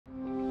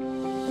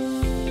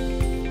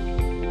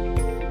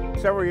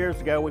Several years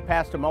ago, we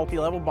passed a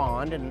multi-level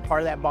bond, and part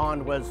of that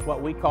bond was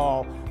what we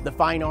call the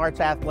Fine Arts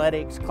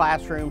Athletics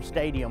Classroom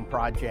Stadium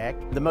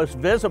Project. The most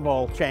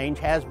visible change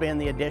has been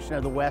the addition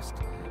of the West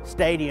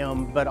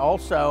Stadium, but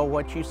also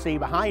what you see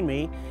behind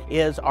me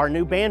is our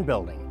new band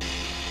building.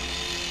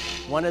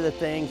 One of the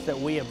things that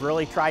we have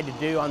really tried to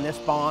do on this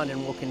bond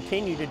and will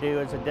continue to do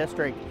as a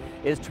district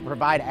is to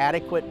provide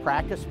adequate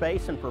practice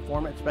space and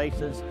performance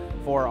spaces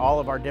for all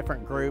of our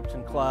different groups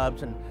and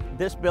clubs. And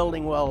this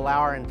building will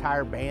allow our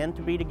entire band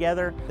to be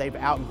together. They've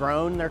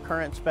outgrown their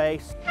current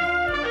space.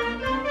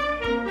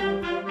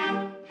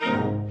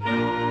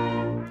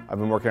 I've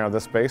been working out of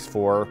this space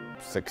for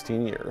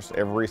 16 years,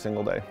 every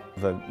single day.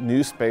 The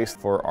new space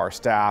for our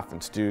staff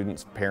and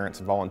students, parents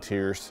and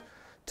volunteers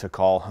to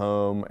call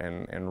home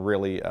and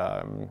really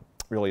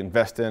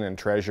invest in and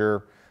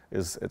treasure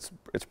it's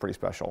pretty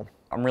special.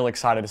 I'm really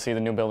excited to see the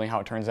new building,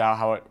 how it turns out,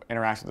 how it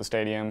interacts with the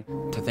stadium.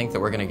 To think that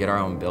we're going to get our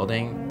own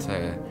building,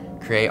 to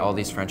create all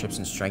these friendships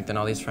and strengthen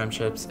all these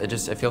friendships,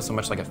 it feels so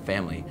much like a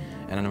family,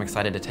 and I'm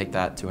excited to take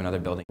that to another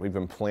building. We've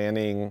been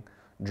planning,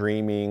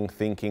 dreaming,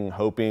 thinking,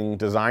 hoping,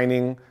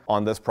 designing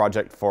on this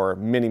project for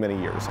many, many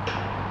years.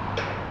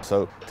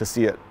 So to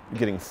see it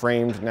getting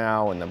framed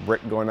now and the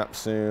brick going up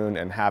soon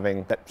and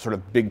having that sort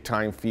of big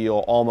time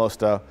feel,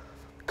 almost a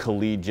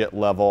collegiate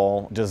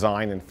level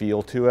design and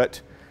feel to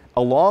it,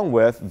 along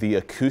with the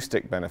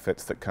acoustic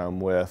benefits that come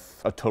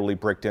with a totally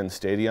bricked in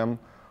stadium,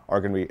 are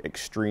going to be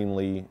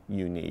extremely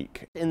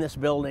unique. In this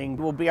building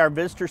will be our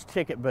visitors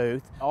ticket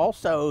booth,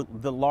 also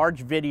the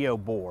large video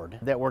board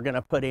that we're going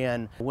to put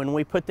in. When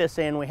we put this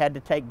in, we had to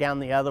take down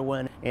the other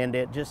one, and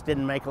it just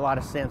didn't make a lot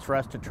of sense for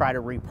us to try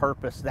to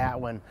repurpose that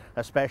one,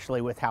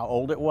 especially with how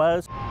old it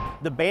was.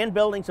 The band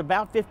building's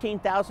about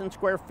 15,000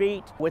 square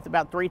feet with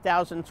about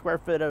 3,000 square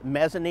foot of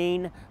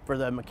mezzanine for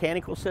the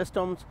mechanical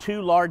systems,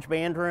 2 large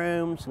band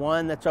rooms,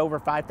 one that's over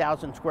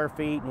 5,000 square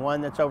feet and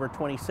one that's over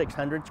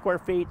 2,600 square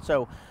feet.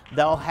 So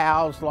they'll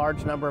house a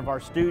large number of our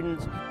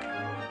students.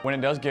 When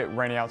it does get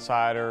rainy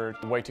outside or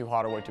way too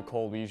hot or way too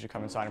cold, we usually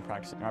come inside and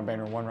practice in our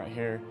band room 1 right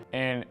here.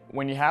 And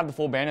when you have the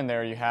full band in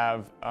there, you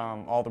have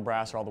all the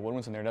brass or all the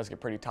woodwinds in there, it does get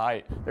pretty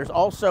tight. There's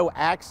also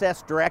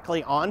access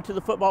directly onto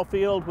the football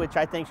field, which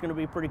I think is going to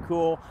be pretty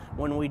cool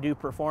when we do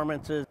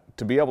performances.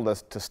 To be able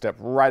to step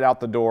right out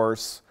the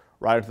doors,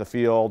 right into the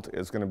field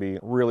is going to be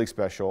really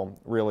special,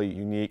 really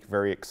unique,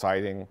 very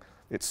exciting.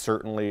 It's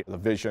certainly the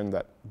vision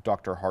that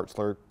Dr.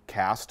 Hartzler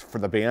cast for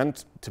the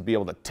band, to be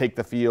able to take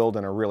the field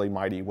in a really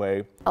mighty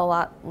way. A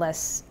lot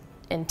less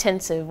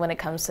intensive when it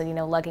comes to,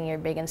 lugging your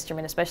big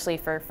instrument, especially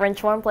for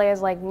French horn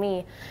players like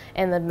me.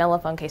 And the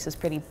mellophone case is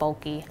pretty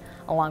bulky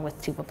along with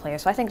tuba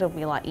players. So I think it'll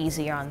be a lot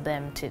easier on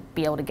them to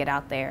be able to get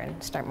out there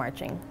and start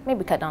marching.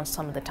 Maybe cut down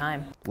some of the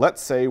time.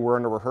 Let's say we're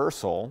in a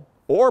rehearsal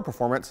or a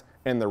performance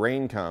and the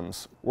rain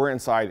comes, we're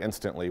inside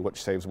instantly,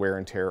 which saves wear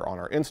and tear on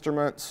our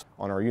instruments,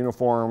 on our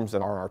uniforms,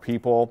 and on our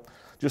people.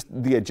 Just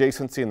the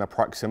adjacency and the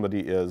proximity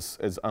is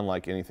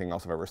unlike anything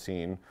else I've ever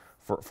seen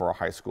for a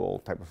high school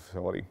type of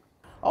facility.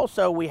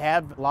 Also, we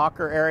have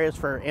locker areas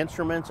for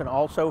instruments and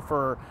also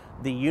for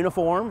the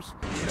uniforms.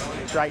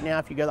 Right now,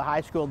 if you go to the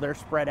high school, they're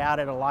spread out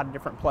at a lot of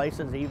different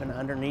places, even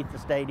underneath the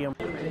stadium.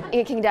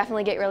 It can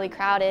definitely get really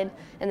crowded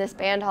in this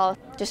band hall.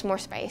 Just more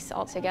space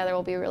altogether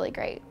will be really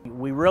great.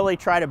 We really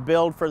try to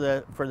build for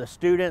the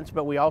students,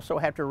 but we also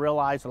have to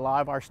realize a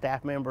lot of our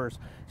staff members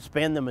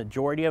spend the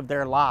majority of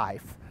their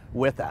life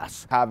with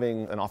us.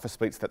 Having an office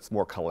space that's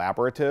more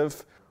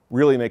collaborative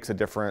really makes a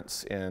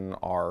difference in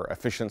our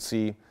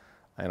efficiency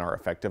and our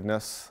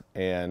effectiveness,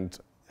 and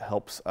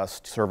helps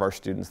us serve our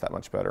students that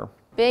much better.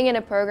 Being in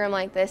a program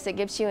like this, it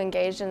gets you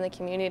engaged in the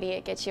community,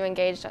 it gets you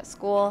engaged at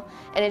school,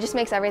 and it just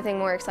makes everything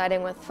more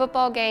exciting with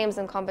football games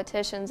and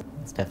competitions.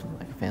 It's definitely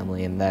like a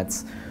family, and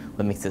that's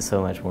what makes it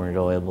so much more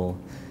enjoyable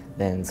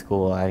than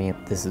school. I mean,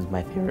 this is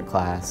my favorite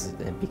class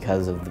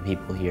because of the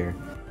people here.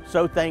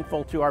 So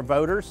thankful to our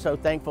voters, so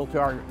thankful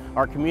to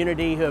our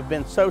community who have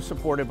been so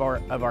supportive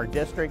of our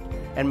district,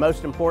 and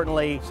most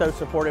importantly, so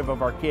supportive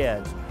of our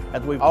kids.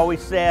 As we've always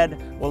said,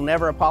 we'll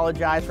never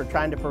apologize for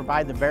trying to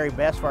provide the very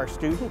best for our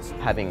students.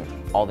 Having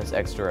all this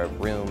extra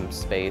room,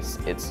 space,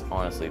 it's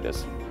honestly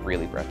just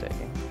really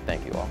breathtaking.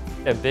 Thank you all.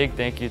 A big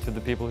thank you to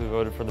the people who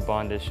voted for the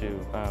bond issue,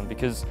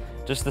 because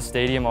just the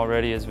stadium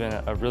already has been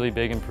a really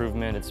big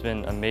improvement. It's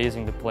been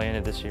amazing to play in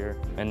it this year.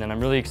 And then I'm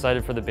really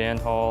excited for the band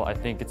hall. I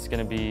think it's going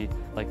to be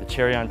like the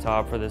cherry on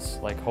top for this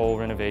whole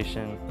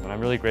renovation. And I'm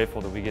really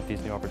grateful that we get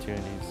these new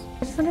opportunities.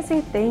 I just want to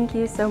say thank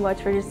you so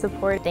much for your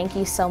support. Thank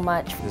you so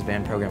much. This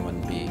band program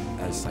wouldn't be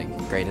as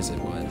great as it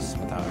was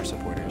without our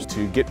supporters.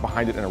 To get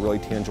behind it in a really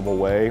tangible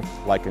way,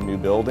 like a new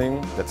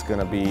building that's going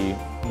to be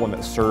one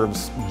that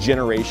serves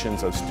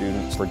generations of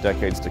students for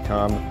decades to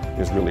come,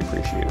 is really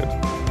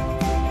appreciated.